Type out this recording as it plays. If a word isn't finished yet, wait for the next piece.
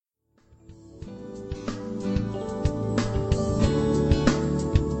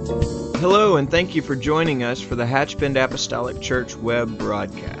Hello, and thank you for joining us for the Hatchbend Apostolic Church web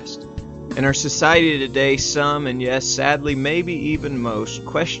broadcast. In our society today, some, and yes, sadly, maybe even most,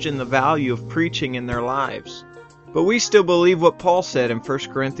 question the value of preaching in their lives. But we still believe what Paul said in 1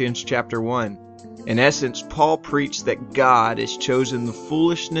 Corinthians chapter 1. In essence, Paul preached that God has chosen the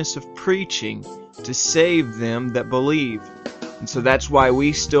foolishness of preaching to save them that believe. And so that's why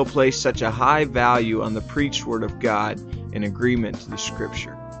we still place such a high value on the preached word of God in agreement to the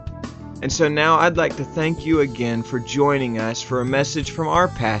Scripture. And so now I'd like to thank you again for joining us for a message from our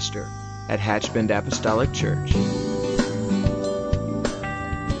pastor at Hatchbend Apostolic Church. Holy place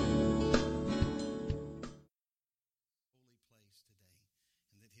today,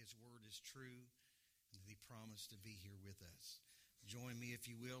 and that His word is true, and that He promised to be here with us. Join me, if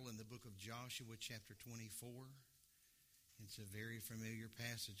you will, in the book of Joshua, chapter 24. It's a very familiar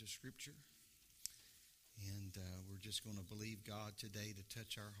passage of Scripture, and we're just going to believe God today to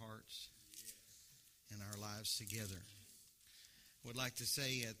touch our hearts and our lives together. I would like to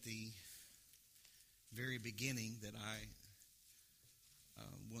say at the very beginning that I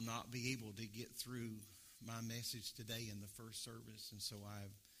will not be able to get through my message today in the first service, and so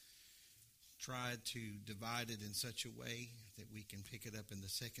I've tried to divide it in such a way that we can pick it up in the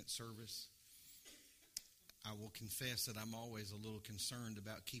second service. I will confess that I'm always a little concerned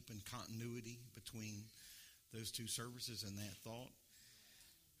about keeping continuity between those two services and that thought.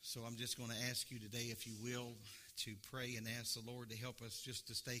 So I'm just going to ask you today, if you will, to pray and ask the Lord to help us just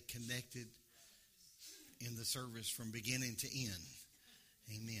to stay connected in the service from beginning to end.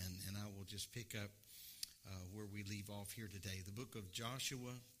 Amen. And I will just pick up where we leave off here today. The book of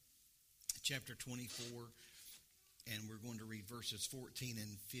Joshua, chapter 24, and we're going to read verses 14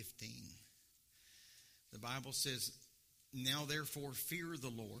 and 15. The Bible says, "Now therefore fear the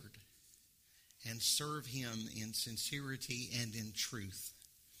Lord, and serve Him in sincerity and in truth,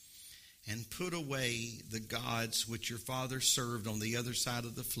 and put away the gods which your fathers served on the other side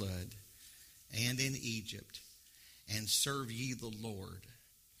of the flood, and in Egypt, and serve ye the Lord.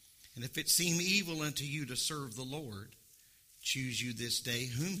 And if it seem evil unto you to serve the Lord, choose you this day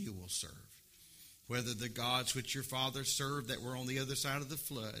whom you will serve, whether the gods which your fathers served that were on the other side of the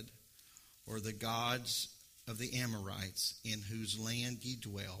flood, or the gods of the Amorites in whose land ye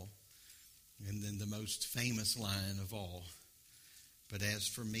dwell." And then the most famous line of all, "But as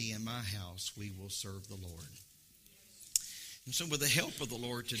for me and my house, we will serve the Lord." And so with the help of the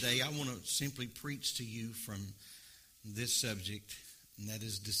Lord today, I want to simply preach to you from this subject, and that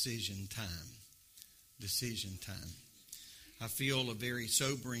is decision time. Decision time. I feel a very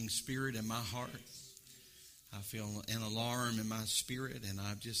sobering spirit in my heart. I feel an alarm in my spirit, and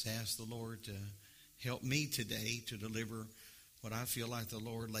I've just asked the Lord to help me today to deliver what I feel like the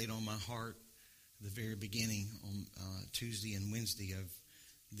Lord laid on my heart at the very beginning on Tuesday and Wednesday of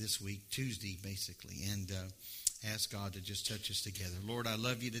this week, Tuesday basically, and ask God to just touch us together. Lord, I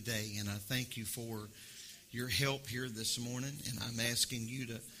love you today, and I thank you for your help here this morning, and I'm asking you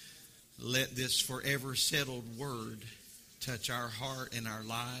to let this forever settled word touch our heart and our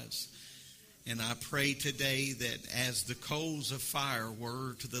lives. And I pray today that as the coals of fire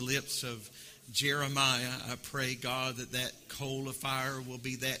were to the lips of Jeremiah, I pray, God, that that coal of fire will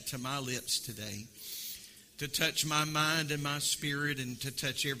be that to my lips today, to touch my mind and my spirit and to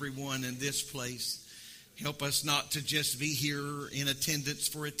touch everyone in this place. Help us not to just be here in attendance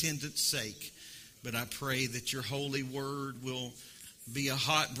for attendance sake, but I pray that your holy word will be a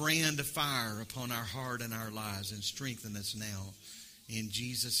hot brand of fire upon our heart and our lives and strengthen us now. In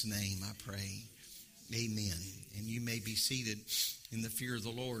Jesus' name I pray. Amen. And you may be seated in the fear of the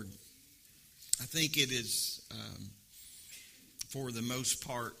Lord. I think it is, for the most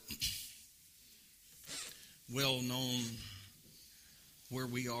part, well known where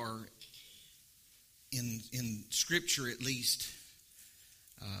we are in Scripture, at least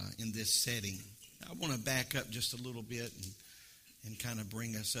in this setting. I want to back up just a little bit and kind of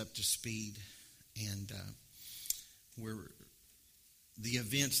bring us up to speed and where the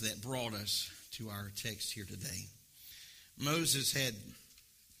events that brought us to our text here today. Moses had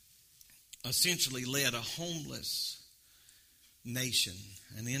essentially led a homeless nation,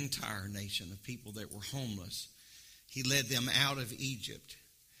 an entire nation of people that were homeless. He led them out of Egypt.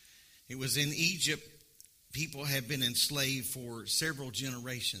 It was in Egypt people had been enslaved for several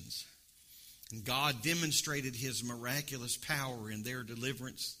generations. And God demonstrated His miraculous power in their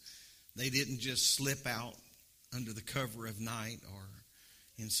deliverance. They didn't just slip out under the cover of night or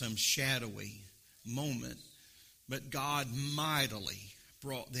in some shadowy moment, but God mightily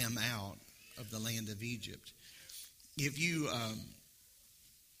brought them out of the land of Egypt. If you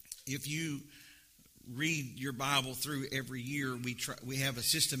read your Bible through every year. We have a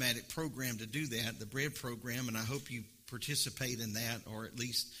systematic program to do that, the Bread Program, and I hope you participate in that, or at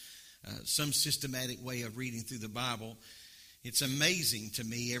least some systematic way of reading through the Bible. It's amazing to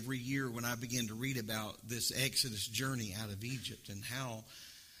me every year when I begin to read about this Exodus journey out of Egypt and how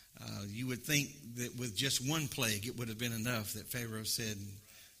you would think that with just one plague it would have been enough, that Pharaoh said,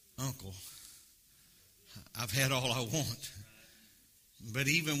 "Uncle, I've had all I want." But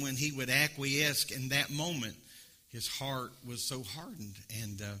even when he would acquiesce in that moment, his heart was so hardened.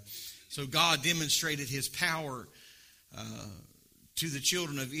 And so God demonstrated his power to the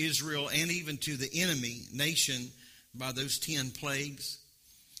children of Israel and even to the enemy nation by those 10 plagues.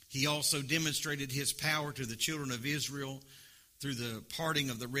 He also demonstrated his power to the children of Israel through the parting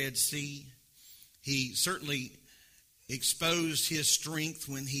of the Red Sea. He certainly exposed his strength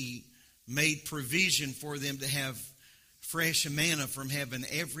when he made provision for them to have fresh manna from heaven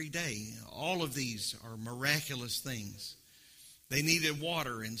every day. All of these are miraculous things. They needed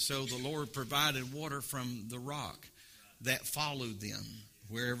water, and so the Lord provided water from the rock that followed them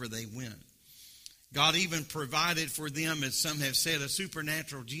wherever they went. God even provided for them, as some have said, a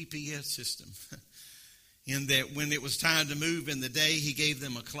supernatural GPS system. In that when it was time to move in the day, he gave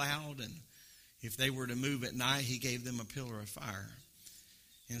them a cloud, and if they were to move at night, he gave them a pillar of fire.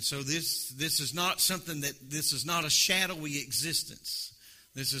 And so this is not this is not a shadowy existence.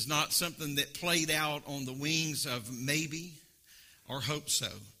 This is not something that played out on the wings of maybe or hope so.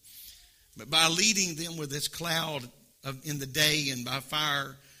 But by leading them with this cloud in the day and by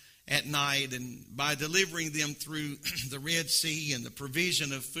fire at night, and by delivering them through the Red Sea and the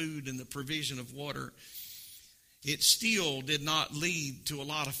provision of food and the provision of water, it still did not lead to a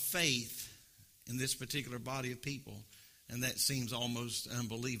lot of faith in this particular body of people. And that seems almost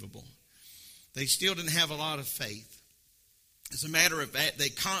unbelievable. They still didn't have a lot of faith. As a matter of fact, they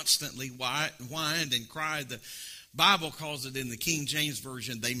constantly whined and cried. The Bible calls it in the King James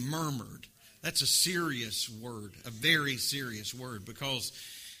Version, they murmured. That's a serious word, a very serious word, because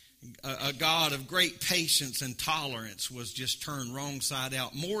a God of great patience and tolerance was just turned wrong side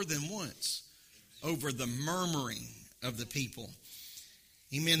out more than once over the murmuring of the people.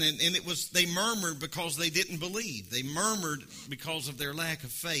 Amen. And it was, they murmured because they didn't believe. They murmured because of their lack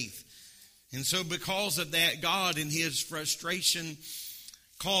of faith. And so because of that, God in his frustration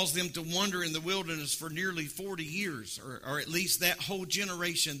caused them to wander in the wilderness for nearly 40 years, or at least that whole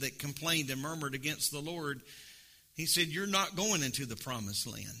generation that complained and murmured against the Lord. He said, "You're not going into the promised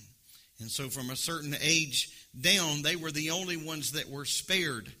land." And so from a certain age down, they were the only ones that were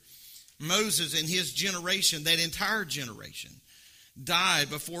spared. Moses and his generation, that entire generation, died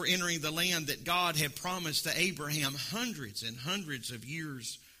before entering the land that God had promised to Abraham hundreds and hundreds of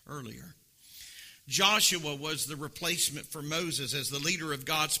years earlier. Joshua was the replacement for Moses as the leader of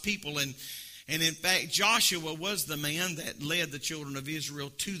God's people. And in fact, Joshua was the man that led the children of Israel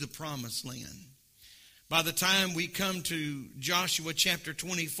to the promised land. By the time we come to Joshua chapter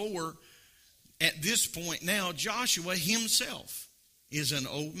 24, at this point now, Joshua himself is an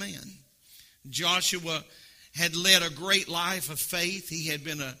old man. Joshua had led a great life of faith. He had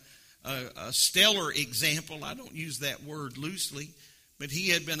been a stellar example. I don't use that word loosely, but he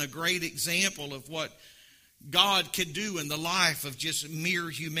had been a great example of what God could do in the life of just mere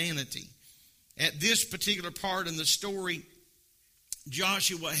humanity. At this particular part in the story,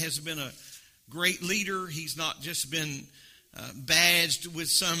 Joshua has been a great leader. He's not just been badged with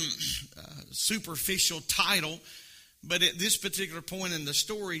some superficial title, but at this particular point in the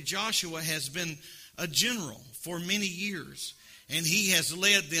story, Joshua has been a general for many years, and he has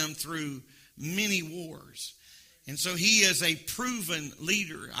led them through many wars. And so he is a proven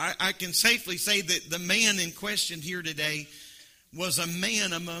leader. I can safely say that the man in question here today was a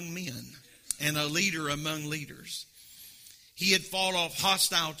man among men and a leader among leaders. He had fought off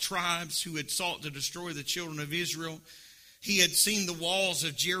hostile tribes who had sought to destroy the children of Israel. He had seen the walls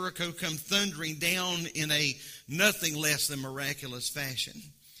of Jericho come thundering down in a nothing less than miraculous fashion.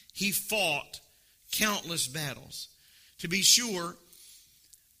 He fought countless battles. To be sure,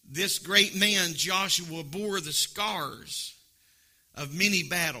 this great man, Joshua, bore the scars of many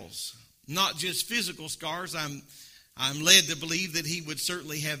battles, not just physical scars. I'm led to believe that he would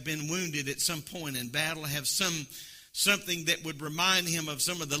certainly have been wounded at some point in battle, have something that would remind him of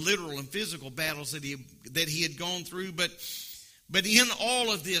some of the literal and physical battles that he had gone through. But in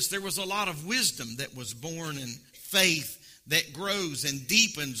all of this, there was a lot of wisdom that was born and faith that grows and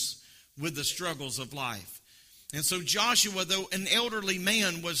deepens with the struggles of life. And so Joshua, though an elderly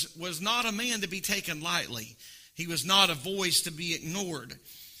man, was not a man to be taken lightly. He was not a voice to be ignored.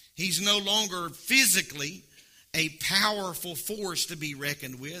 He's no longer physically a powerful force to be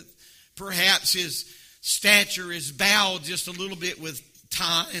reckoned with, Perhaps his stature is bowed just a little bit with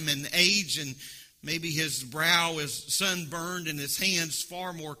time and age, and maybe his brow is sunburned and his hands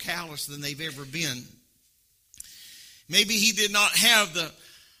far more callous than they've ever been. Maybe he did not have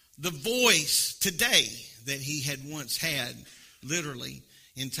the voice today that he had once had, literally,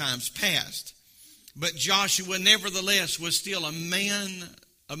 in times past. But Joshua, nevertheless, was still a man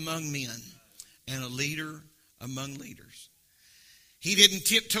among men and a leader among leaders. He didn't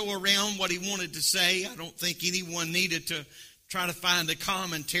tiptoe around what he wanted to say. I don't think anyone needed to try to find a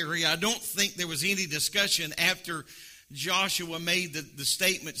commentary. I don't think there was any discussion after Joshua made the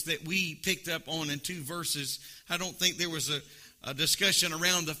statements that we picked up on in 2 verses. I don't think there was a discussion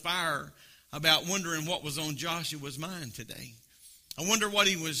around the fire about wondering what was on Joshua's mind today. I wonder what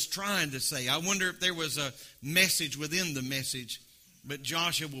he was trying to say. I wonder if there was a message within the message. But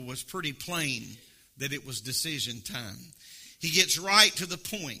Joshua was pretty plain that it was decision time. He gets right to the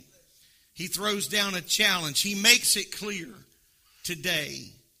point. He throws down a challenge. He makes it clear. Today,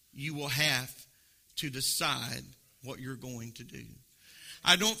 you will have to decide what you're going to do.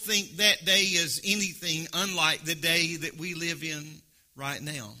 I don't think that day is anything unlike the day that we live in right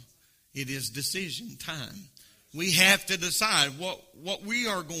now. It is decision time. We have to decide what we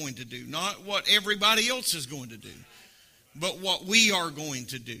are going to do, not what everybody else is going to do, but what we are going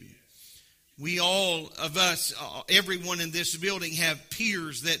to do. We all of us, everyone in this building, have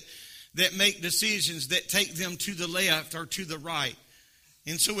peers that make decisions that take them to the left or to the right.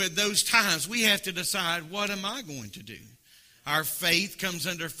 And so at those times, we have to decide, what am I going to do? Our faith comes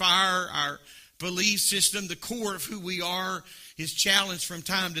under fire. Our belief system, the core of who we are, is challenged from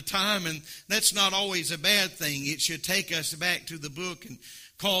time to time. And that's not always a bad thing. It should take us back to the book and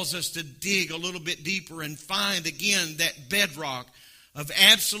cause us to dig a little bit deeper and find again that bedrock of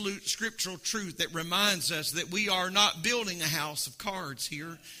absolute scriptural truth that reminds us that we are not building a house of cards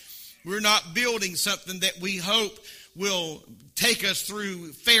here. We're not building something that we hope will take us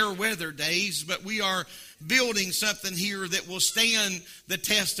through fair weather days, but we are building something here that will stand the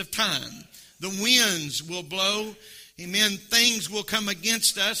test of time. The winds will blow. Amen. Things will come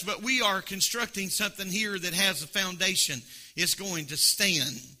against us, but we are constructing something here that has a foundation. It's going to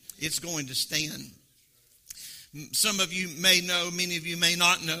stand. It's going to stand. Some of you may know, many of you may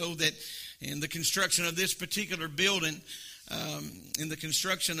not know, that in the construction of this particular building, in the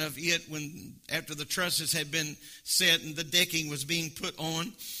construction of it, after the trusses had been set and the decking was being put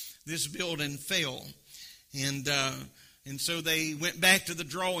on, this building fell. And so they went back to the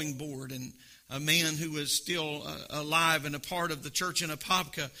drawing board, and a man who was still alive and a part of the church in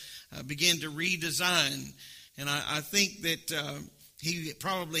Apopka began to redesign. And I think that he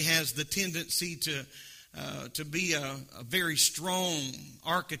probably has the tendency to be a very strong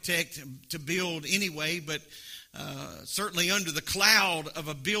architect to build anyway, but certainly under the cloud of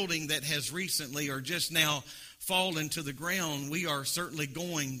a building that has recently or just now fallen to the ground, we are certainly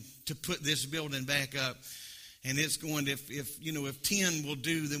going to put this building back up. And it's going to, if 10 will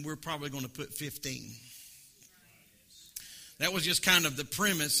do, then we're probably going to put 15. That was just kind of the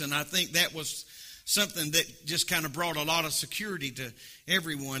premise, and I think that was something that just kind of brought a lot of security to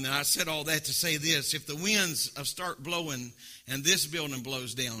everyone. And I said all that to say this: if the winds start blowing and this building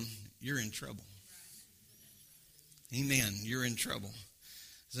blows down, you're in trouble. Amen. You're in trouble.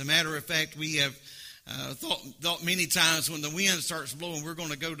 As a matter of fact, we have thought many times when the wind starts blowing, we're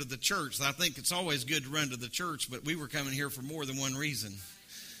going to go to the church. I think it's always good to run to the church, but we were coming here for more than one reason.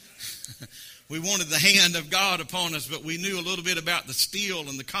 We wanted the hand of God upon us, but we knew a little bit about the steel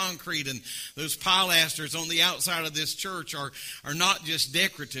and the concrete, and those pilasters on the outside of this church are not just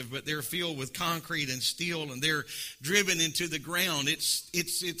decorative, but they're filled with concrete and steel, and they're driven into the ground.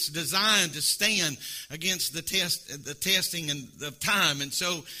 It's designed to stand against the testing and the time. And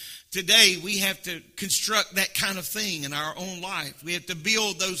so today we have to construct that kind of thing in our own life. We have to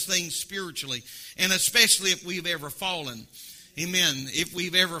build those things spiritually, and especially if we've ever fallen. Amen. If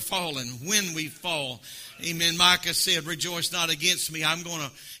we've ever fallen, when we fall. Amen. Micah said, rejoice not against me. I'm going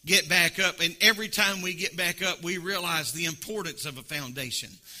to get back up. And every time we get back up, we realize the importance of a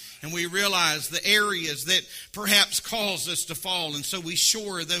foundation. And we realize the areas that perhaps cause us to fall. And so we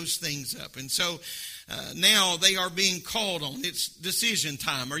shore those things up. And so now they are being called on. It's decision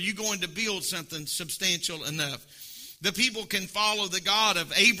time. Are you going to build something substantial enough? The people can follow the God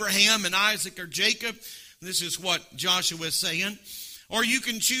of Abraham and Isaac or Jacob. This is what Joshua is saying. Or you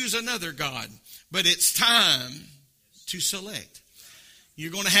can choose another God. But it's time to select.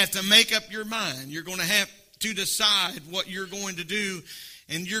 You're going to have to make up your mind. You're going to have to decide what you're going to do.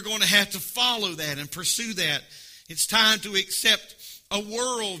 And you're going to have to follow that and pursue that. It's time to accept a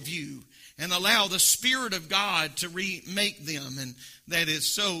worldview and allow the Spirit of God to remake them. And that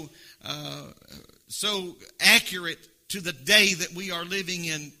is so accurate to the day that we are living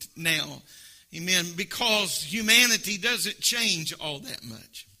in now. Amen. Because humanity doesn't change all that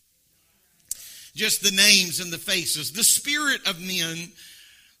much. Just the names and the faces. The spirit of men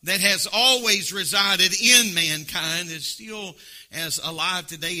that has always resided in mankind is still as alive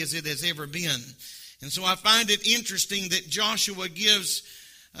today as it has ever been. And so I find it interesting that Joshua gives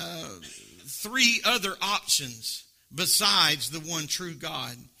 3 other options besides the one true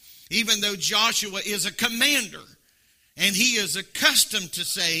God. Even though Joshua is a commander, and he is accustomed to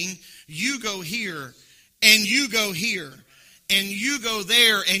saying, you go here, and you go here, and you go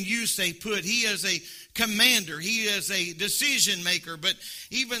there, and you stay put. He is a commander. He is a decision maker. But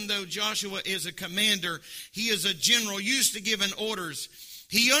even though Joshua is a commander, he is a general used to giving orders.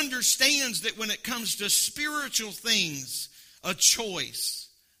 He understands that when it comes to spiritual things, a choice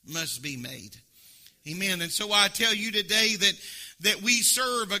must be made. Amen. And so I tell you today that we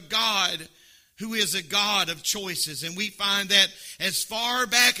serve a God who is a God of choices. And we find that as far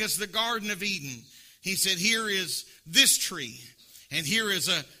back as the Garden of Eden, he said, here is this tree, and here is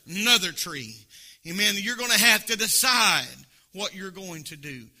another tree. Amen. You're going to have to decide what you're going to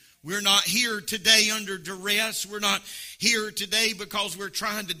do. We're not here today under duress. We're not here today because we're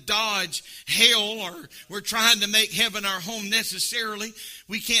trying to dodge hell or we're trying to make heaven our home necessarily.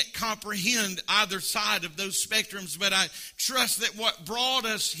 We can't comprehend either side of those spectrums, but I trust that what brought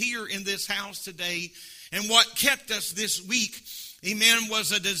us here in this house today and what kept us this week, amen,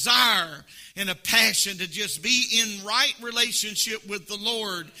 was a desire and a passion to just be in right relationship with the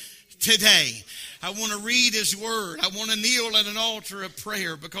Lord today. I want to read His Word. I want to kneel at an altar of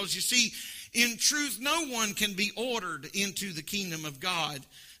prayer because, you see, in truth, no one can be ordered into the kingdom of God.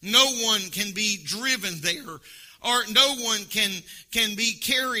 No one can be driven there, or no one can be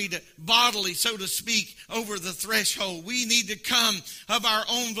carried bodily, so to speak, over the threshold. We need to come of our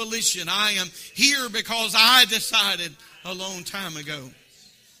own volition. I am here because I decided a long time ago.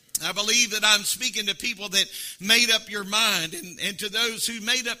 I believe that I'm speaking to people that made up your mind. And to those who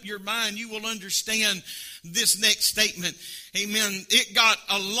made up your mind, you will understand this next statement. Amen. It got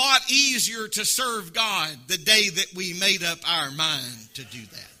a lot easier to serve God the day that we made up our mind to do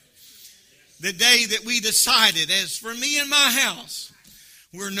that. The day that we decided, as for me and my house,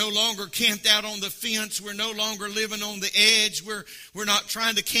 we're no longer camped out on the fence. We're no longer living on the edge. We're not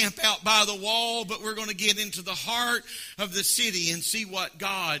trying to camp out by the wall, but we're going to get into the heart of the city and see what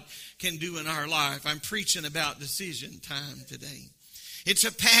God can do in our life. I'm preaching about decision time today. It's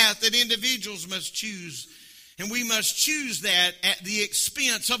a path that individuals must choose, and we must choose that at the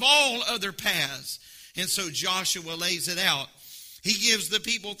expense of all other paths. And so Joshua lays it out. He gives the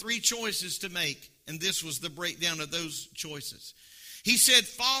people 3 choices to make, and this was the breakdown of those choices. He said,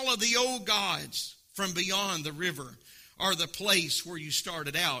 follow the old gods from beyond the river, or the place where you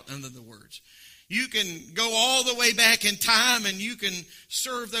started out, in other words. You can go all the way back in time and you can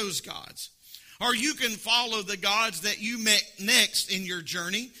serve those gods. Or you can follow the gods that you met next in your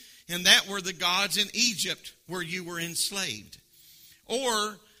journey, and that were the gods in Egypt where you were enslaved.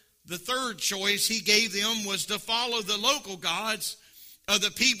 Or the third choice he gave them was to follow the local gods of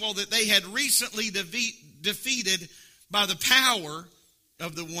the people that they had recently defeated by the power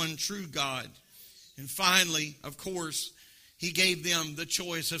of the one true God. And finally, of course, he gave them the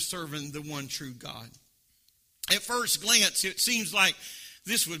choice of serving the one true God. At first glance, it seems like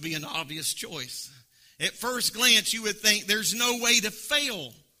this would be an obvious choice. At first glance, you would think there's no way to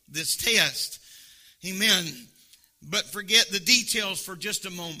fail this test. Amen. But forget the details for just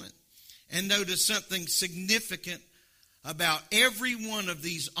a moment and notice something significant about every one of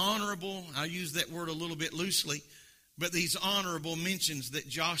these honorable, I use that word a little bit loosely, but these honorable mentions that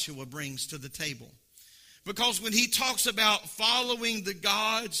Joshua brings to the table. Because when he talks about following the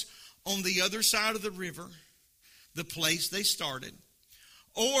gods on the other side of the river, the place they started,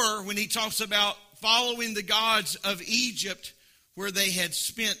 or when he talks about following the gods of Egypt, where they had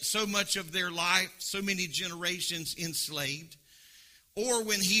spent so much of their life, so many generations enslaved, or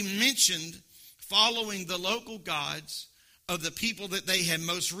when he mentioned following the local gods of the people that they had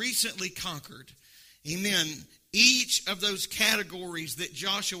most recently conquered, amen, each of those categories that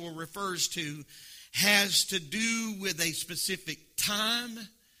Joshua refers to has to do with a specific time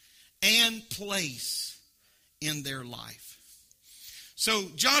and place in their life. So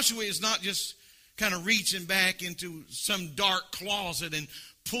Joshua is not just kind of reaching back into some dark closet and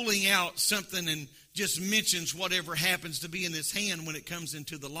pulling out something and just mentions whatever happens to be in his hand when it comes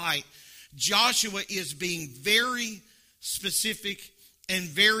into the light. Joshua is being very specific and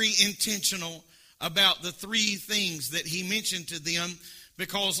very intentional about the 3 things that he mentioned to them,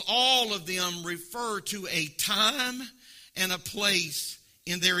 because all of them refer to a time and a place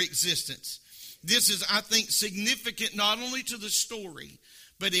in their existence. This is, I think, significant not only to the story,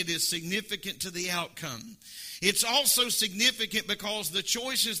 but it is significant to the outcome. It's also significant because the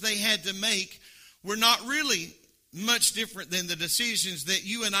choices they had to make were not really much different than the decisions that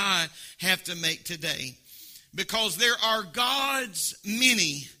you and I have to make today. Because there are gods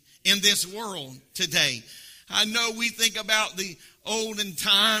many in this world today. I know we think about the olden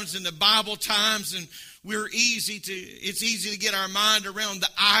times and the Bible times, and it's easy to get our mind around the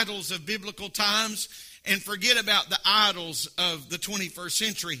idols of biblical times and forget about the idols of the 21st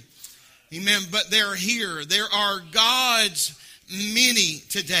century. Amen. But they're here. There are gods many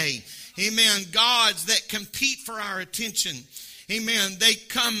today. Amen. Gods that compete for our attention. Amen. They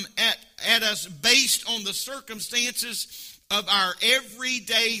come at us based on the circumstances of our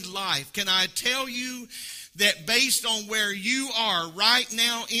everyday life. Can I tell you that based on where you are right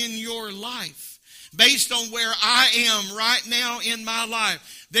now in your life, based on where I am right now in my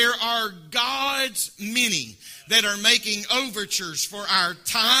life, there are gods many that are making overtures for our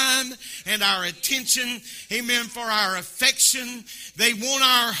time and our attention. Amen. For our affection. They want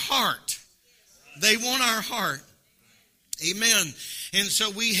our heart. They want our heart. Amen. And so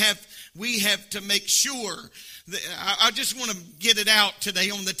we have to make sure that, I just want to get it out today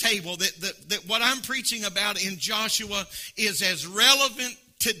on the table that what I'm preaching about in Joshua is as relevant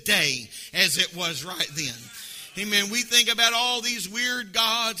today as it was right then. Amen. We think about all these weird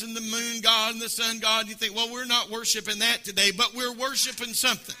gods and the moon god and the sun god. You think, well, we're not worshiping that today, but we're worshiping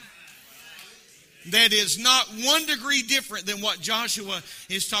something that is not 1 degree different than what Joshua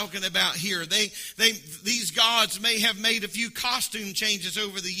is talking about here. These gods may have made a few costume changes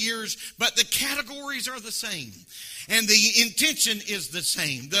over the years, but the categories are the same. And the intention is the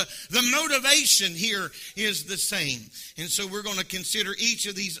same. The motivation here is the same. And so we're going to consider each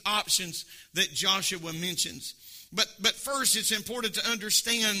of these options that Joshua mentions. But first, it's important to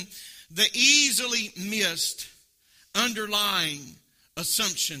understand the easily missed underlying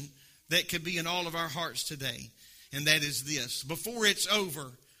assumption that could be in all of our hearts today. And that is this: before it's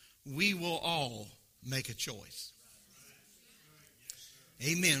over, we will all make a choice.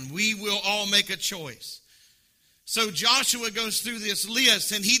 Amen. We will all make a choice. So Joshua goes through this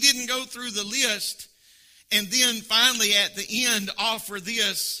list, and he didn't go through the list and then finally at the end offer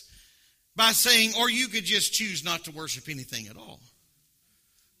this by saying, or you could just choose not to worship anything at all,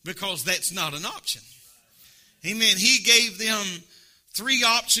 because that's not an option. Amen. He gave them 3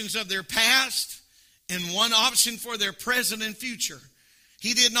 options of their past and 1 option for their present and future.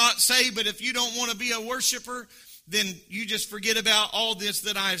 He did not say, but if you don't want to be a worshiper, then you just forget about all this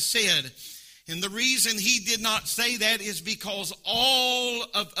that I've said. And the reason he did not say that is because all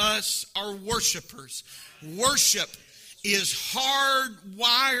of us are worshipers. Worship is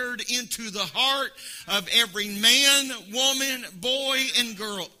hardwired into the heart of every man, woman, boy, and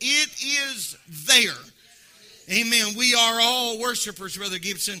girl. It is there. Amen. We are all worshipers, Brother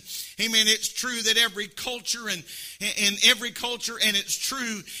Gibson. Amen. It's true that every culture and it's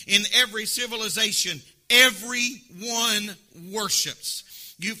true in every civilization, everyone worships.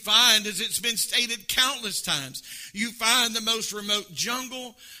 You find, as it's been stated countless times, you find the most remote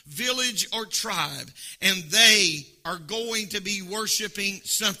jungle, village, or tribe, and they are going to be worshiping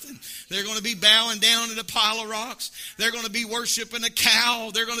something. They're going to be bowing down at a pile of rocks. They're going to be worshiping a cow.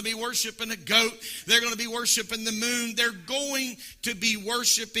 They're going to be worshiping a goat. They're going to be worshiping the moon. They're going to be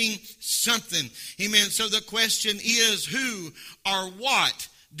worshiping something. Amen. So the question is, who or what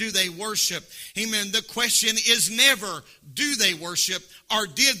do they worship? Amen. The question is never, do they worship or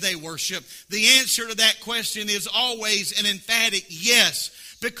did they worship? The answer to that question is always an emphatic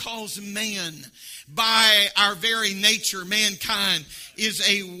yes, because man, by our very nature, mankind is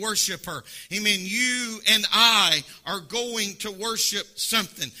a worshiper. Amen. You and I are going to worship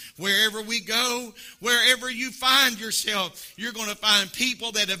something. Wherever we go, wherever you find yourself, you're going to find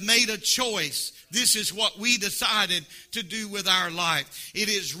people that have made a choice. This is what we decided to do with our life. It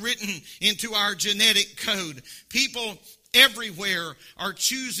is written into our genetic code. People everywhere are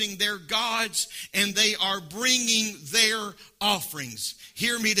choosing their gods, and they are bringing their offerings.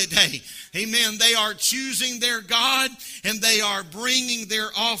 Hear me today. Amen. They are choosing their God, and they are bringing their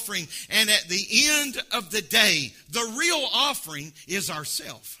offering. And at the end of the day, the real offering is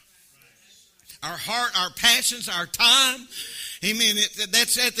ourself. Our heart, our passions, our time. Amen.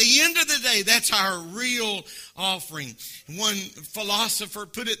 That's at the end of the day, that's our real offering. One philosopher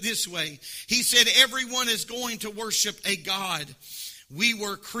put it this way. He said, everyone is going to worship a God, We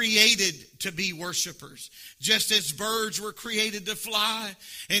were created to be worshipers. Just as birds were created to fly,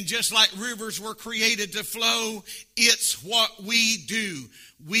 and just like rivers were created to flow, it's what we do.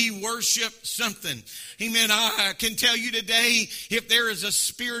 We worship something. Amen. I can tell you today, if there is a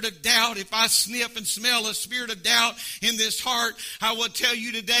spirit of doubt, if I sniff and smell a spirit of doubt in this heart, I will tell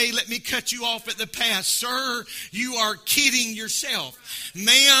you today, let me cut you off at the pass. Sir, you are kidding yourself.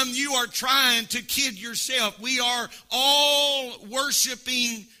 Ma'am, you are trying to kid yourself. We are all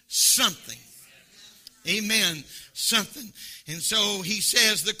worshiping something. Amen. Something. And so he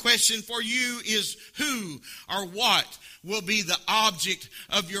says the question for you is who or what will be the object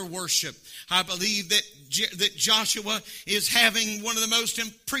of your worship. I believe that Joshua is having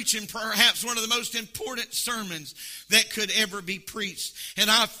preaching perhaps one of the most important sermons that could ever be preached.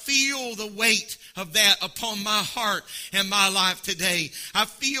 And I feel the weight of that upon my heart and my life today. I'm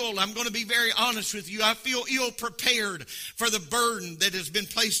going to be very honest with you, I feel ill prepared for the burden that has been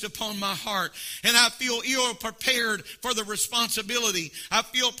placed upon my heart. And I feel ill prepared for the responsibility I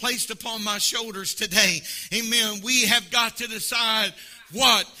feel placed upon my shoulders today. Amen. We have got to decide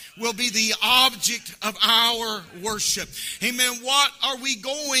what will be the object of our worship. Amen. What are we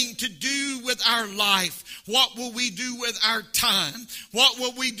going to do with our life? What will we do with our time? What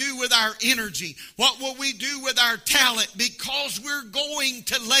will we do with our energy? What will we do with our talent? Because we're going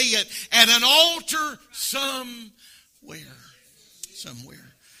to lay it at an altar somewhere.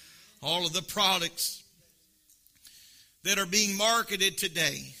 All of the products that are being marketed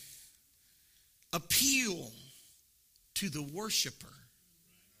today appeal to the worshiper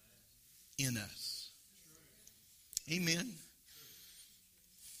in us. Amen.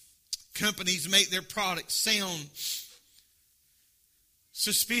 Companies make their products sound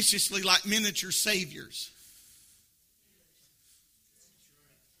suspiciously like miniature saviors.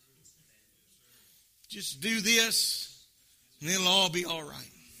 Just do this and it'll all be all right.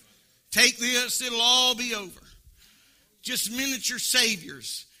 Take this, it'll all be over. Just miniature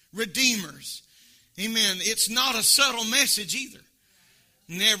saviors, redeemers. Amen. It's not a subtle message either.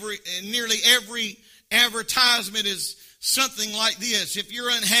 Nearly every advertisement is something like this. If you're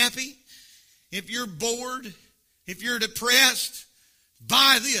unhappy, if you're bored, if you're depressed,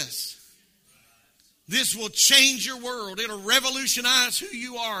 buy this. This will change your world. It'll revolutionize who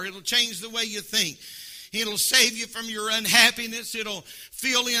you are. It'll change the way you think. It'll save you from your unhappiness. It'll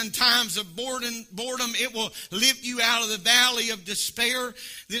fill in times of boredom. It will lift you out of the valley of despair.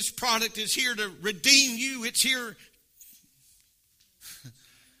 This product is here to redeem you. It's here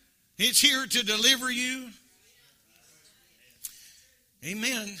to deliver you.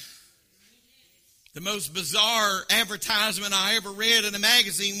 Amen. The most bizarre advertisement I ever read in a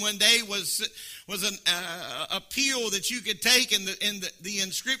magazine one day was an appeal that you could take, and the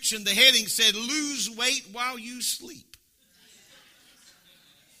inscription, the heading said, "Lose weight while you sleep."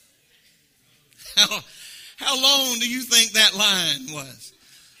 How long do you think that line was?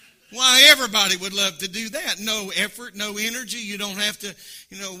 Why, everybody would love to do that. No effort, no energy. You don't have to,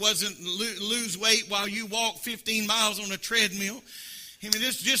 wasn't lose weight while you walk 15 miles on a treadmill. I mean,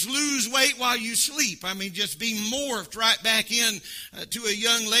 just lose weight while you sleep. I mean, just be morphed right back in to a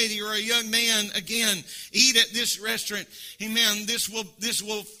young lady or a young man again. Eat at this restaurant. Amen. This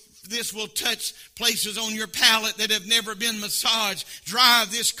will touch places on your palate that have never been massaged. Drive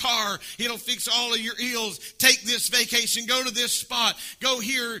this car. It'll fix all of your ills. Take this vacation. Go to this spot. Go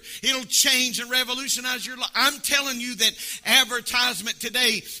here. It'll change and revolutionize your life. I'm telling you that advertisement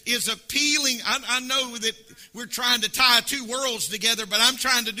today is appealing. I know that we're trying to tie two worlds together, but I'm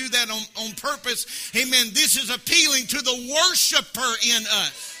trying to do that on purpose. Amen. This is appealing to the worshiper in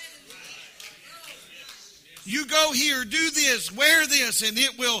us. You go here, do this, wear this, and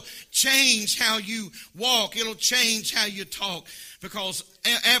it will change how you walk. It'll change how you talk, because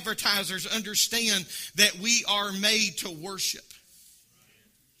advertisers understand that we are made to worship.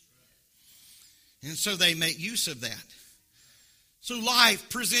 And so they make use of that. So life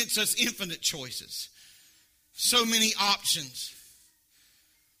presents us infinite choices. So many options,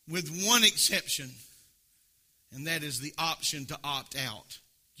 with one exception, and that is the option to opt out.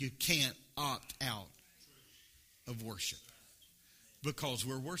 You can't opt out of worship, because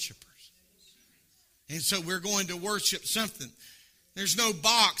we're worshipers. And so we're going to worship something. There's no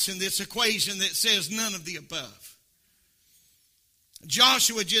box in this equation that says none of the above.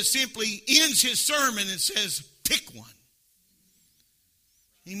 Joshua just simply ends his sermon and says, pick one.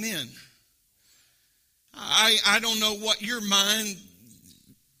 Amen. I don't know what your mind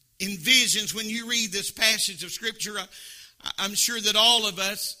envisions when you read this passage of Scripture. I'm sure that all of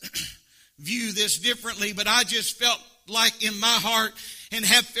us view this differently, but I just felt like in my heart, and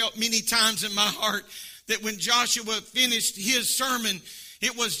have felt many times in my heart, that when Joshua finished his sermon,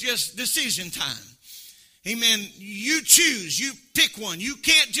 it was just decision time. Amen. You choose. You pick one. You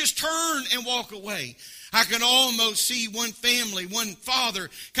can't just turn and walk away. I can almost see one family, one father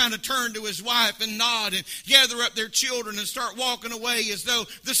kind of turn to his wife and nod and gather up their children and start walking away as though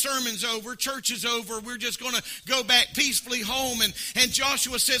the sermon's over, church is over, we're just going to go back peacefully home. And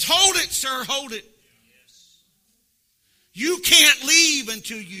Joshua says, hold it, sir, hold it. You can't leave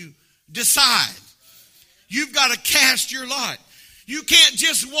until you decide. You've got to cast your lot. You can't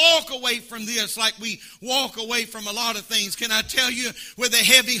just walk away from this like we walk away from a lot of things. Can I tell you, with a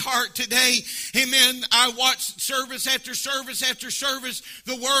heavy heart today, amen, I watched service after service after service,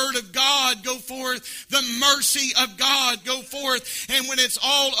 the Word of God go forth, the mercy of God go forth, and when it's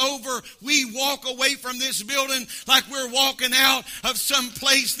all over, we walk away from this building like we're walking out of some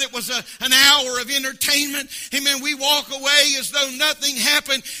place that was an hour of entertainment. Amen, we walk away as though nothing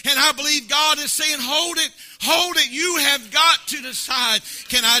happened, and I believe God is saying, hold it. Hold it. You have got to decide.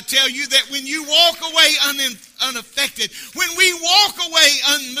 Can I tell you that when you walk away unaffected, when we walk away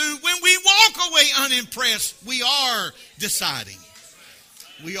unmoved, when we walk away unimpressed, we are deciding.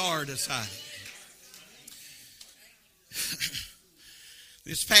 We are deciding.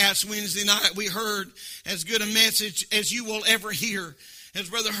 This past Wednesday night, we heard as good a message as you will ever hear, as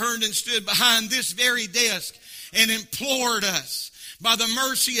Brother Herndon stood behind this very desk and implored us by the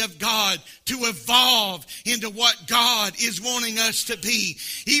mercy of God to evolve into what God is wanting us to be.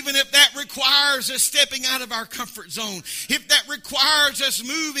 Even if that requires us stepping out of our comfort zone. If that requires us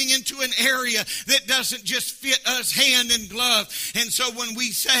moving into an area that doesn't just fit us hand in glove. And so when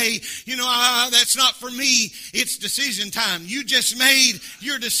we say, that's not for me, it's decision time. You just made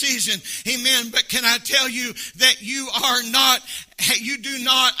your decision. Amen. But can I tell you that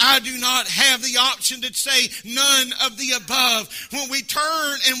I do not have the option to say none of the above. When we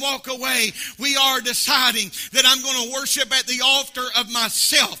turn and walk away, we are deciding that I'm going to worship at the altar of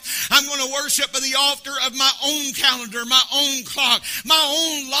myself. I'm going to worship at the altar of my own calendar, my own clock, my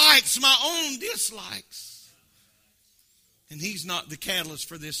own likes, my own dislikes. And he's not the catalyst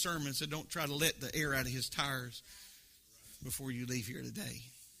for this sermon, so don't try to let the air out of his tires before you leave here today.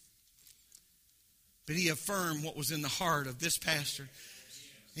 But he affirmed what was in the heart of this pastor.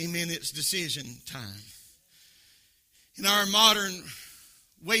 Amen. It's decision time. In our modern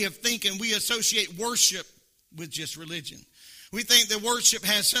way of thinking, we associate worship with just religion. We think that worship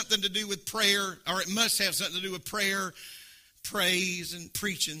has something to do with prayer, or it must have something to do with prayer, praise, and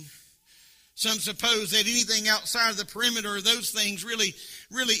preaching. Some suppose that anything outside of the perimeter of those things really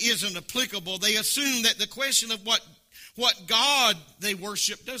isn't applicable. They assume that the question of what God they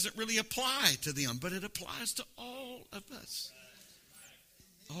worship doesn't really apply to them, but it applies to all of us.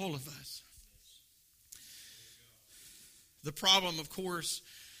 All of us. The problem, of course,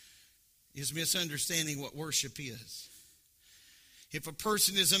 is misunderstanding what worship is. If a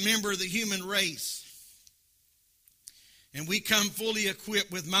person is a member of the human race, and we come fully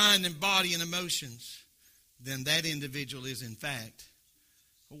equipped with mind and body and emotions, then that individual is, in fact,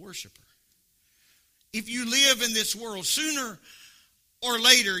 a worshiper. If you live in this world, sooner or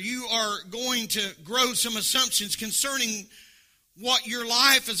later, you are going to grow some assumptions concerning what your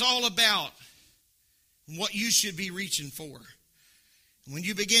life is all about and what you should be reaching for. When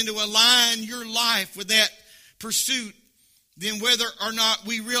you begin to align your life with that pursuit, then whether or not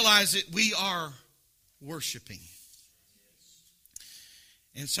we realize it, we are worshiping.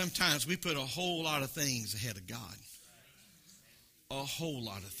 And sometimes we put a whole lot of things ahead of God. A whole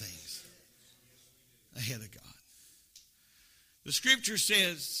lot of things ahead of God. The scripture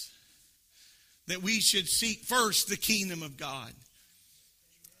says that we should seek first the kingdom of God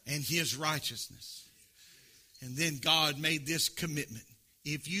and his righteousness. And then God made this commitment.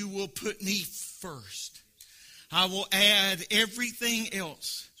 If you will put me first, I will add everything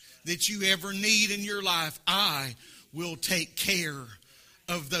else that you ever need in your life. I will take care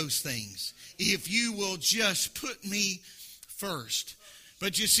of those things. If you will just put me first.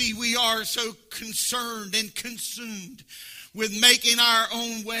 But you see, we are so concerned and consumed with making our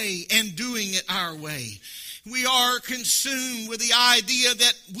own way and doing it our way. We are consumed with the idea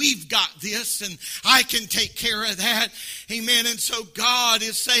that we've got this and I can take care of that. Amen. And so God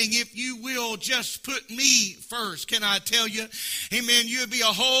is saying, if you will just put me first, can I tell you, amen, you'd be a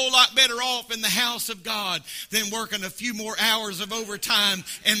whole lot better off in the house of God than working a few more hours of overtime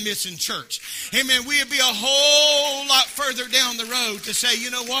and missing church. Amen. We'd be a whole lot further down the road to say, you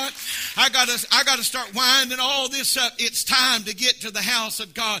know what? I got to start winding all this up. It's time to get to the house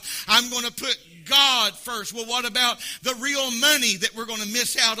of God. I'm going to put God first. Well, what about the real money that we're going to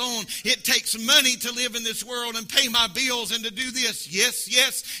miss out on? It takes money to live in this world and pay my bills and to do this. Yes,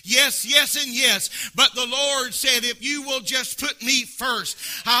 yes, yes, yes, and yes. But the Lord said, if you will just put me first,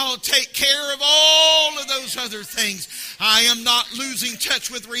 I'll take care of all of those other things. I am not losing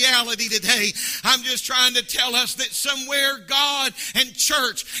touch with reality today. I'm just trying to tell us that somewhere God and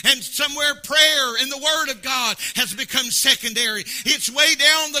church and somewhere prayer and the Word of God has become secondary. It's way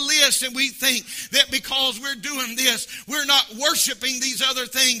down the list, and we think that because we're doing this, we're not worshiping these other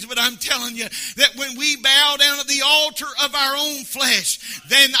things. But I'm telling you that when we bow down at the altar of our own flesh,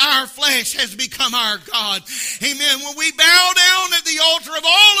 then our flesh has become our God. Amen. When we bow down at the altar of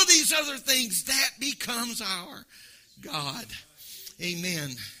all of these other things, that becomes our God. Amen.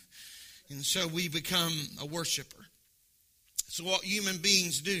 And so we become a worshiper. So what human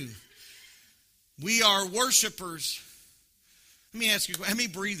beings do, we are worshipers. Let me ask you, how many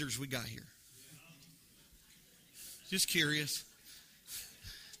breathers we got here? Just curious.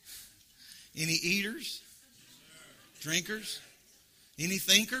 Any eaters? Drinkers? Any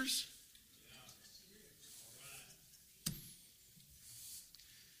thinkers?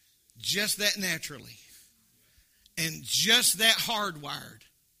 Just that naturally. And just that hardwired.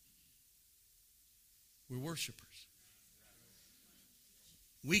 We're worshipers.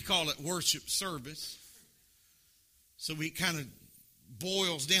 We call it worship service. So we kind of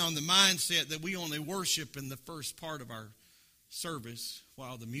boils down the mindset that we only worship in the first part of our service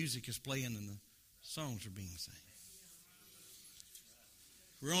while the music is playing and the songs are being sang.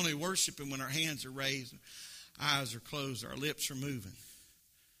 We're only worshiping when our hands are raised, our eyes are closed, our lips are moving.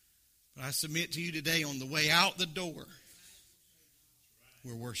 But I submit to you today, on the way out the door,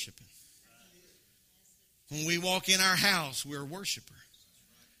 we're worshiping. When we walk in our house, we're a worshiper.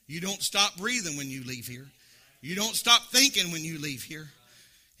 You don't stop breathing when you leave here. You don't stop thinking when you leave here.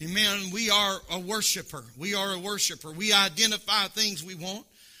 Amen. We are a worshiper. We are a worshiper. We identify things we want,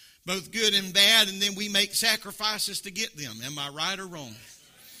 both good and bad, and then we make sacrifices to get them. Am I right or wrong?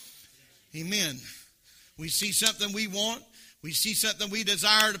 Amen. We see something we want. We see something we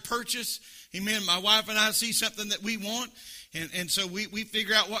desire to purchase. Amen. My wife and I see something that we want. And so we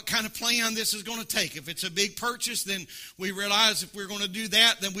figure out what kind of plan this is going to take. If it's a big purchase, then we realize if we're going to do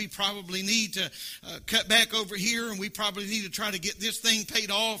that, then we probably need to cut back over here, and we probably need to try to get this thing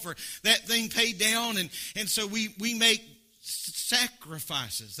paid off or that thing paid down. And so we make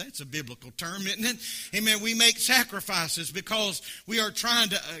sacrifices. That's a biblical term, isn't it? Amen. We make sacrifices because we are trying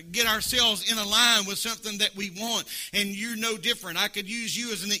to get ourselves in a line with something that we want. And you're no different. I could use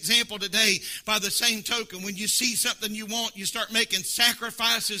you as an example today. By the same token, when you see something you want, you start making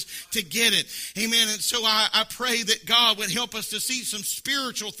sacrifices to get it. Amen. And so I pray that God would help us to see some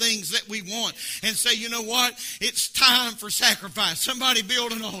spiritual things that we want and say, you know what? It's time for sacrifice. Somebody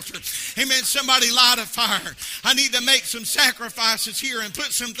build an altar. Amen. Somebody light a fire. I need to make some sacrifices here and put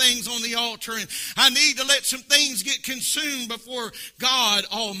some things on the altar, and I need to let some things get consumed before God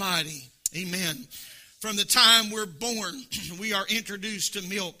Almighty. Amen. From the time we're born, we are introduced to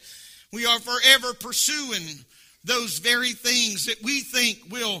milk. We are forever pursuing those very things that we think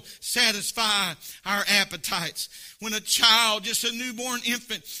will satisfy our appetites. When a child, just a newborn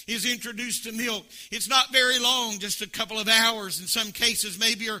infant, is introduced to milk, it's not very long, just a couple of hours in some cases,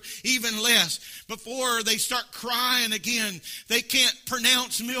 maybe, or even less, before they start crying again. They can't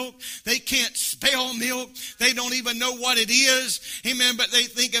pronounce milk. They can't spell milk. They don't even know what it is. Amen. But they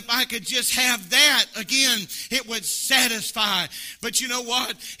think if I could just have that again, it would satisfy. But you know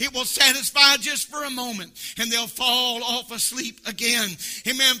what? It will satisfy just for a moment, and they'll fall off asleep again.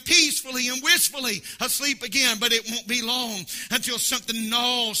 Amen. Peacefully and wistfully asleep again. But it won't be long until something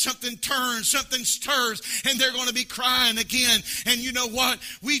gnaws, something turns, something stirs, and they're going to be crying again. And you know what?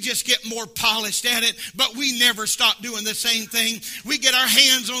 We just get more polished at it, but we never stop doing the same thing. We get our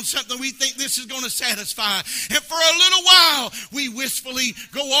hands on something we think this is going to satisfy. And for a little while, we wistfully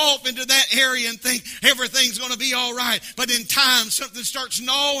go off into that area and think everything's going to be all right. But in time, something starts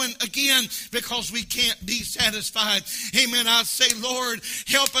gnawing again because we can't be satisfied. Amen. I say, Lord,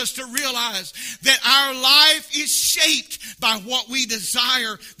 help us to realize that our life is shaped by what we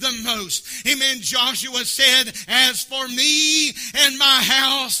desire the most. Amen. Joshua said, as for me and my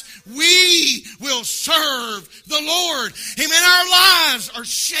house, we will serve the Lord. Amen. Our lives are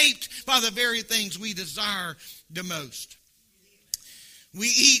shaped by the very things we desire the most. We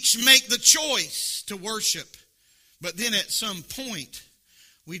each make the choice to worship, but then at some point,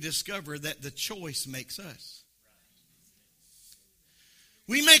 we discover that the choice makes us.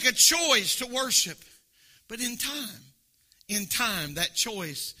 We make a choice to worship, but in time, that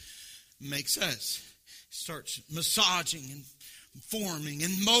choice makes us. Starts massaging and forming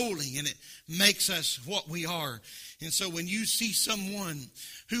and molding, and it makes us what we are. And so when you see someone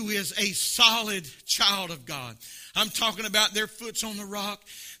who is a solid child of God, I'm talking about their foot's on the rock,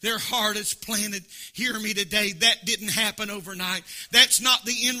 their heart is planted. Hear me today, that didn't happen overnight. That's not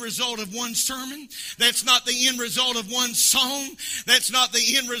the end result of one sermon. That's not the end result of one song. That's not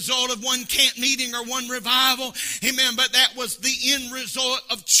the end result of one camp meeting or one revival. Amen. But that was the end result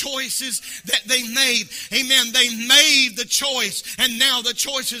of choices that they made. Amen. They made the choice, and now the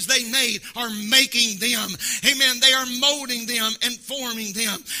choices they made are making them. Amen. They are molding them and forming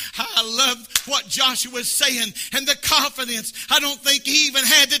them. I love what Joshua is saying and the confidence. I don't think he even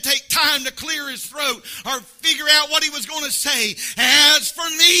had to take time to clear his throat or figure out what he was going to say. As for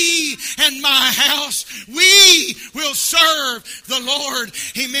me and my house, we will serve the Lord.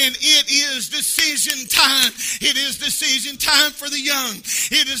 Amen. It is decision time. It is decision time for the young.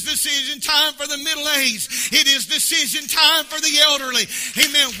 It is decision time for the middle-aged. It is decision time for the elderly.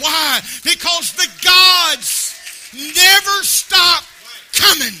 Amen. Why? Because the gods never stop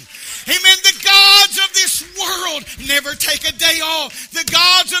coming. Amen. The gods of this world never take a day off. The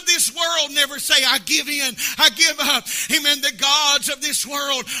gods of this world never say, I give in, I give up. Amen. The gods of this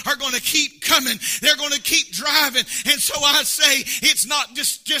world are going to keep coming. They're going to keep driving. And so I say, it's not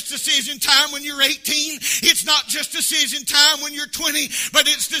just decision time when you're 18. It's not just decision time when you're 20, but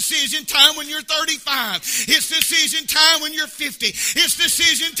it's decision time when you're 35. It's decision time when you're 50. It's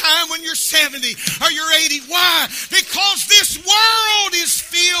decision time when you're 70 or you're 80. Why? Because this world is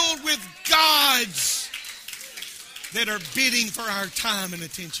filled with gods that are bidding for our time and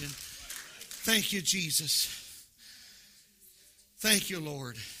attention. Thank you, Jesus. Thank you,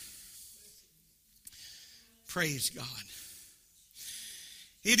 Lord. Praise God.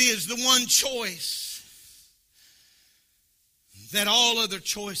 It is the one choice that all other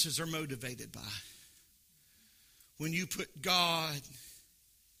choices are motivated by. When you put God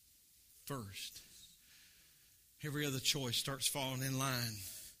first, every other choice starts falling in line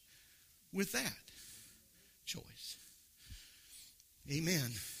with that choice.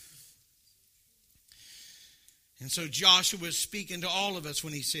 Amen. And so Joshua is speaking to all of us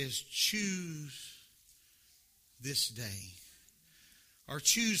when he says, choose this day. Or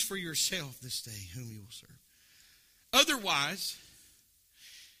choose for yourself this day whom you will serve. Otherwise,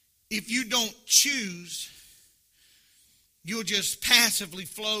 if you don't choose, you'll just passively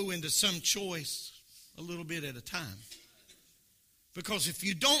flow into some choice a little bit at a time. Because if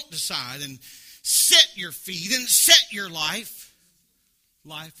you don't decide and set your feet and set your life,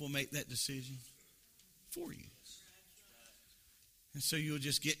 life will make that decision for you. And so you'll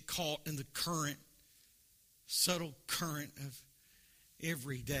just get caught in the current, subtle current of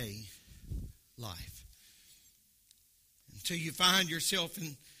everyday life. Until you find yourself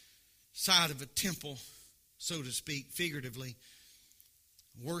inside of a temple, so to speak, figuratively,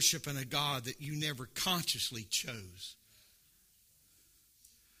 worshiping a God that you never consciously chose.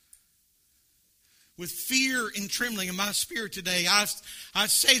 With fear and trembling in my spirit today, I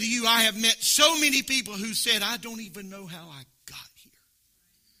say to you, I have met so many people who said, I don't even know how I got here.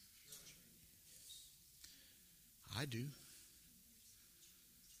 I do.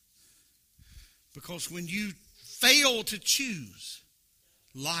 Because when you fail to choose,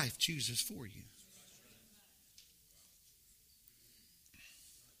 life chooses for you.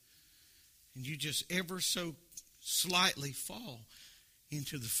 And you just ever so slightly fall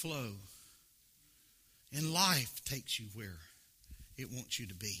into the flow. And life takes you where it wants you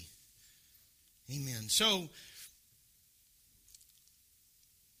to be. Amen. So,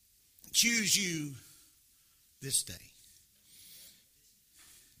 choose you this day.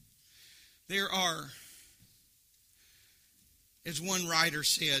 There are, as one writer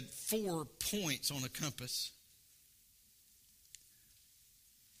said, 4 points on a compass.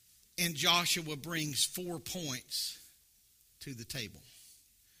 And Joshua brings 4 points to the table.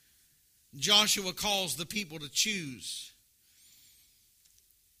 Joshua calls the people to choose.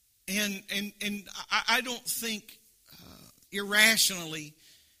 And I don't think irrationally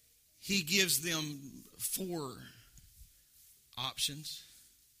he gives them 4 options.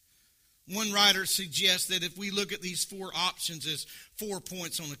 One writer suggests that if we look at these 4 options as 4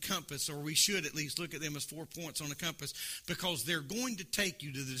 points on a compass, or we should at least look at them as 4 points on a compass, because they're going to take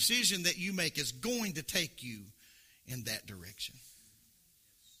you to the decision that you make is going to take you in that direction.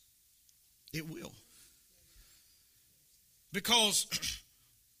 It will. Because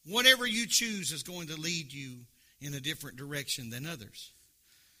whatever you choose is going to lead you in a different direction than others.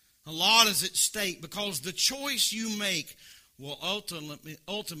 A lot is at stake because the choice you make will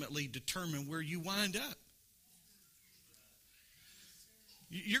ultimately determine where you wind up.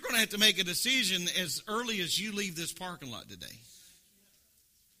 You're going to have to make a decision as early as you leave this parking lot today.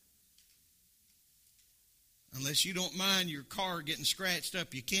 Unless you don't mind your car getting scratched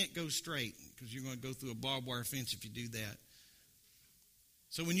up, you can't go straight because you're going to go through a barbed wire fence if you do that.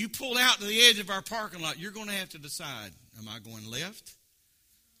 So when you pull out to the edge of our parking lot, you're going to have to decide, am I going left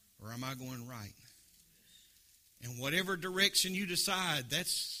or am I going right? And whatever direction you decide,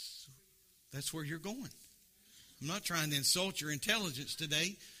 that's where you're going. I'm not trying to insult your intelligence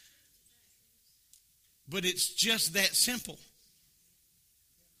today, but it's just that simple.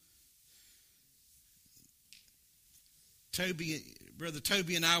 Brother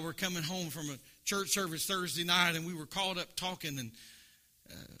Toby and I were coming home from a church service Thursday night, and we were caught up talking, and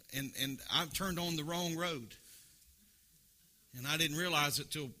I turned on the wrong road. And I didn't realize it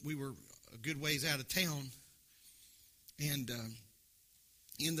till we were a good ways out of town, and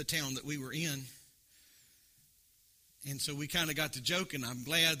in the town that we were in. And so we kind of got to joking. I'm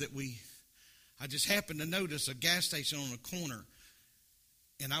glad that I just happened to notice a gas station on a corner.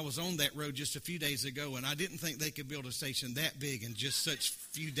 And I was on that road just a few days ago, and I didn't think they could build a station that big in just such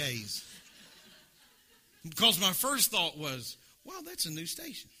few days. Because my first thought was, wow, that's a new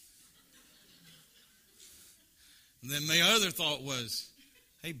station. And then my other thought was,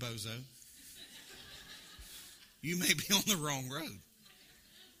 hey, bozo, you may be on the wrong road.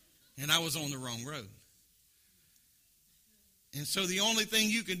 And I was on the wrong road. And so the only thing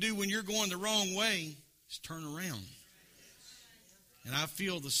you can do when you're going the wrong way is turn around. And I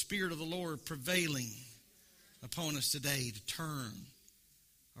feel the Spirit of the Lord prevailing upon us today to turn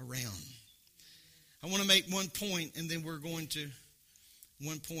around. I want to make one point, and then we're going to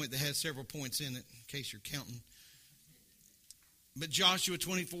one point that has several points in it, in case you're counting. But Joshua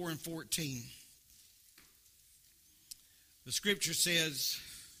 24:14. The scripture says,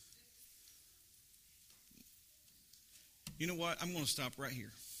 you know what? I'm going to stop right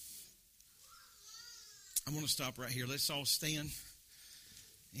here. I'm going to stop right here. Let's all stand.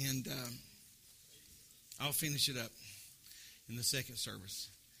 And I'll finish it up in the second service.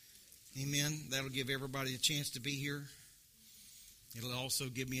 Amen. That'll give everybody a chance to be here. It'll also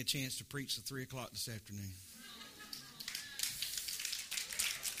give me a chance to preach at 3 o'clock this afternoon.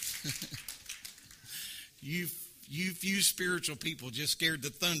 You few spiritual people just scared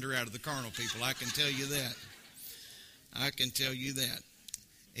the thunder out of the carnal people. I can tell you that. I can tell you that.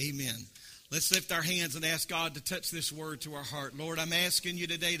 Amen. Let's lift our hands and ask God to touch this word to our heart. Lord, I'm asking you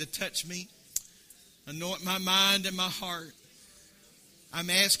today to touch me. Anoint my mind and my heart. I'm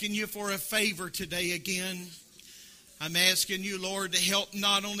asking you for a favor today again. I'm asking you, Lord, to help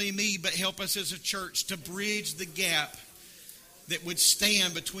not only me, but help us as a church to bridge the gap that would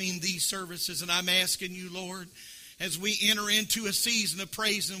stand between these services. And I'm asking you, Lord, as we enter into a season of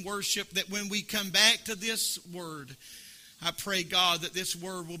praise and worship, that when we come back to this word, I pray, God, that this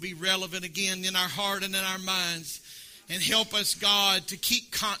word will be relevant again in our heart and in our minds. And help us, God, to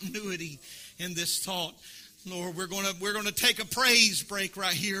keep continuity in this thought. Lord, we're going to take a praise break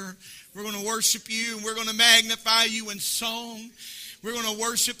right here. We're going to worship you, and we're going to magnify you in song. We're going to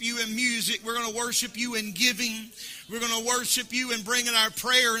worship you in music. We're going to worship you in giving. We're going to worship you in bringing our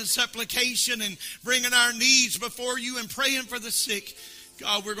prayer and supplication and bringing our needs before you and praying for the sick.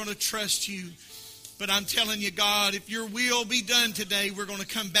 God, we're going to trust you. But I'm telling you, God, if your will be done today, we're going to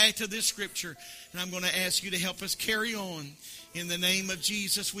come back to this scripture. And I'm going to ask you to help us carry on. In the name of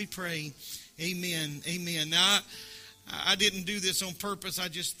Jesus, we pray. Amen. Amen. Now, I didn't do this on purpose. I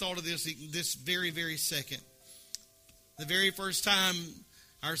just thought of this very, very second. The very first time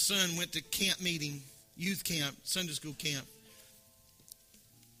our son went to camp meeting, youth camp, Sunday school camp,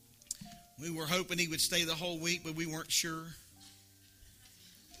 we were hoping he would stay the whole week, but we weren't sure.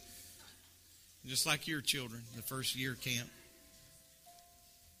 Just like your children, the first year camp.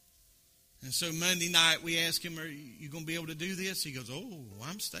 And so Monday night we asked him, are you going to be able to do this? He goes, oh,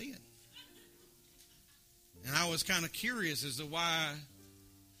 I'm staying. And I was kind of curious as to why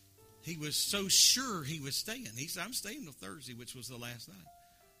he was so sure he was staying. He said, I'm staying till Thursday, which was the last night.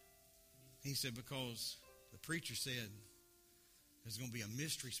 He said, because the preacher said there's going to be a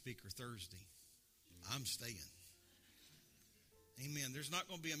mystery speaker Thursday. I'm staying. Amen. There's not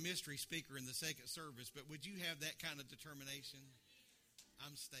going to be a mystery speaker in the second service, but would you have that kind of determination?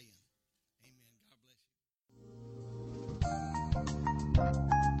 I'm staying. Amen. God bless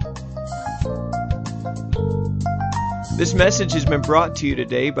you. This message has been brought to you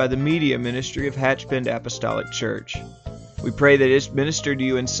today by the media ministry of Hatchbend Apostolic Church. We pray that it's ministered to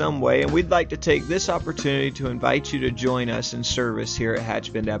you in some way, and we'd like to take this opportunity to invite you to join us in service here at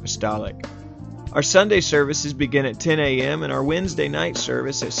Hatchbend Apostolic. Our Sunday services begin at 10 a.m. and our Wednesday night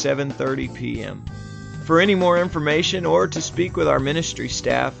service at 7:30 p.m. For any more information or to speak with our ministry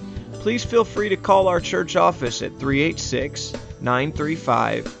staff, please feel free to call our church office at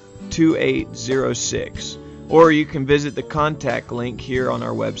 386-935-2806 or you can visit the contact link here on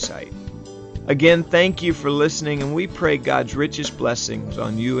our website. Again, thank you for listening, and we pray God's richest blessings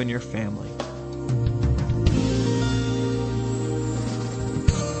on you and your family.